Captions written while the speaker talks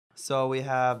So we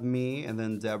have me and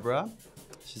then Deborah.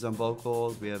 She's on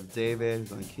vocals. We have David,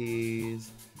 who's on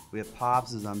keys. We have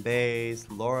Pops, who's on bass.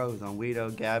 Laura, who's on Guido.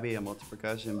 Gabby on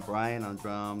multi-percussion. Brian on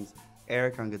drums.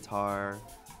 Eric on guitar.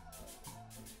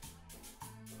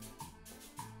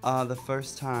 The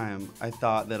first time I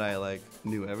thought that I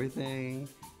knew everything,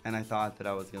 and I thought that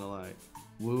I was gonna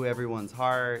woo everyone's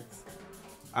hearts.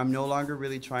 I'm no longer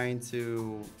really trying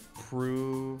to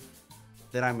prove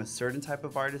that I'm a certain type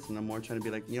of artist, and I'm more trying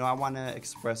to be I want to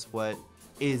express what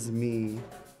is me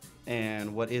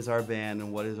and what is our band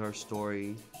and what is our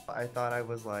story. I thought I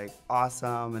was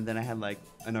awesome, and then I had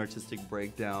an artistic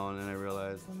breakdown, and I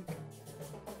realized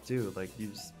dude,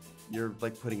 you're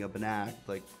putting up an act.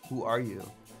 Who are you?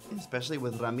 Especially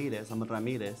with Ramirez, I'm a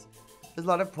Ramirez. There's a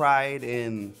lot of pride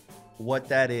in what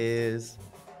that is,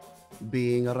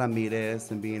 being a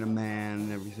Ramirez and being a man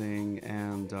and everything.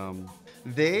 And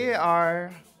they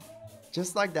are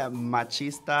just like that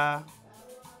machista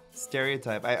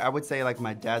stereotype. I would say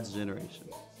my dad's generation.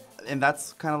 And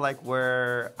that's kind of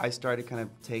where I started kind of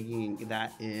taking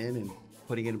that in and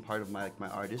putting it in part of my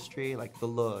artistry, the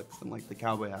looks and the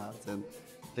cowboy hats and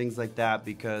things like that,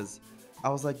 because I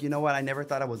was you know what, I never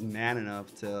thought I was man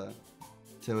enough to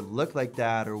look like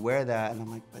that or wear that, and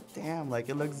I'm but damn,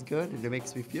 it looks good and it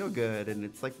makes me feel good, and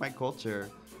it's my culture.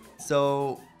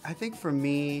 So I think for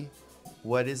me,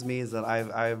 what is me is that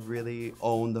I've really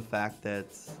owned the fact that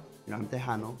I'm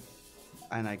Tejano,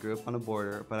 and I grew up on the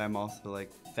border, but I'm also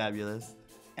fabulous,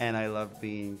 and I love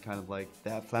being kind of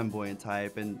that flamboyant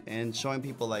type and showing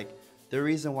people the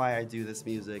reason why I do this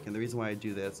music and the reason why I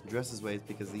do this, dress this way, is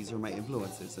because these are my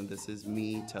influences, and this is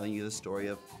me telling you the story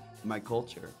of my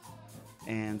culture.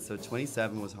 And so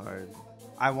 27 was hard.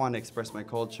 I want to express my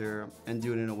culture and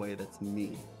do it in a way that's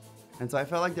me. And so I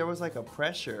felt there was a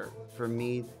pressure for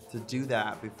me to do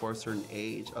that before a certain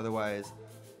age. Otherwise,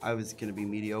 I was going to be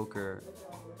mediocre.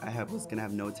 Was going to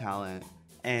have no talent.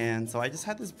 And so I just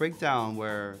had this breakdown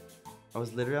where I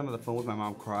was literally on the phone with my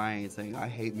mom crying and saying, I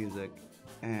hate music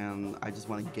and I just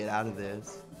want to get out of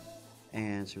this.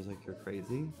 And she was you're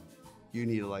crazy. You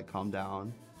need to calm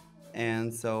down.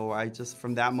 And so I just,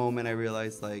 from that moment, I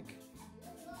realized that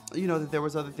there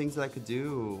was other things that I could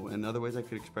do and other ways I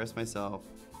could express myself.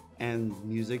 And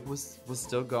music was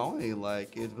still going,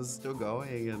 it was still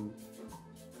going, and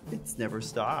it's never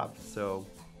stopped. So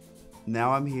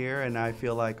now I'm here, and I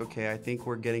feel okay, I think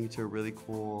we're getting to a really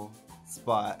cool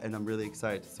spot, and I'm really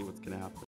excited to see what's gonna happen.